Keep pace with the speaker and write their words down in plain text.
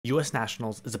US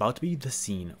Nationals is about to be the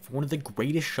scene for one of the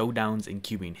greatest showdowns in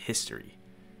cubing history.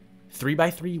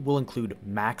 3x3 will include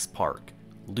Max Park,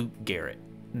 Luke Garrett,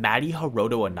 Matty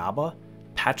Hiroto Inaba,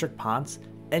 Patrick Ponce,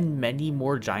 and many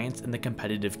more giants in the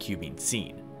competitive cubing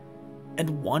scene.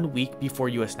 And 1 week before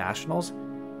US Nationals,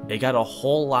 it got a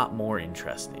whole lot more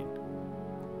interesting.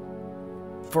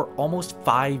 For almost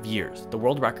 5 years, the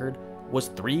world record was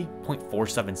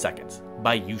 3.47 seconds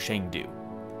by Yusheng Du.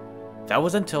 That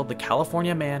was until the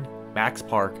California man, Max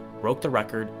Park, broke the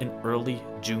record in early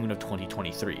June of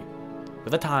 2023,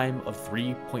 with a time of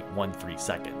 3.13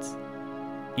 seconds.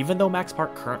 Even though Max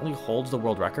Park currently holds the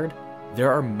world record,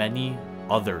 there are many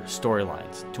other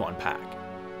storylines to unpack.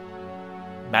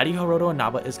 Matty Hiroto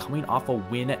Inaba is coming off a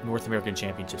win at North American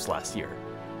Championships last year,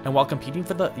 and while competing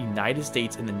for the United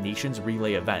States in the Nations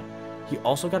Relay event, he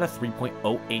also got a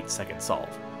 3.08 second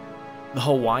solve. The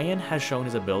Hawaiian has shown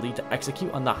his ability to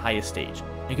execute on the highest stage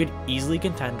and could easily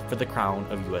contend for the crown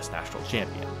of US National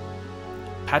Champion.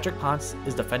 Patrick Ponce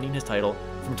is defending his title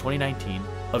from 2019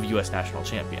 of US National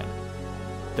Champion.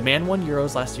 The man won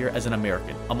Euros last year as an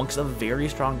American amongst a very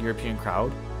strong European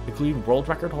crowd, including world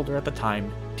record holder at the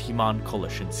time, Timon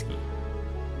Koleshinsky.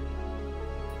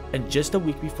 And just a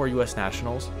week before US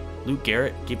Nationals, Luke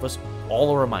Garrett gave us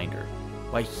all a reminder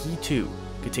why he too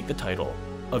could take the title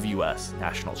of US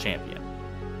National Champion.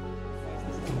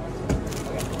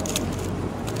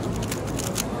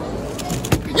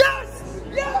 Yes!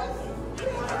 Yes!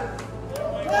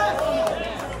 Yes!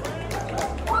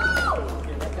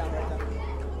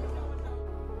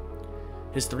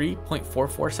 His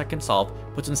 3.44 second solve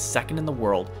puts him second in the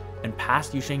world and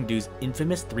past Yusheng Du's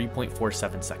infamous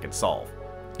 3.47 second solve.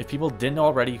 If people didn't know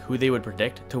already who they would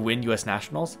predict to win US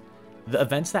Nationals, the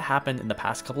events that happened in the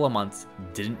past couple of months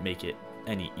didn't make it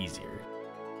any easier.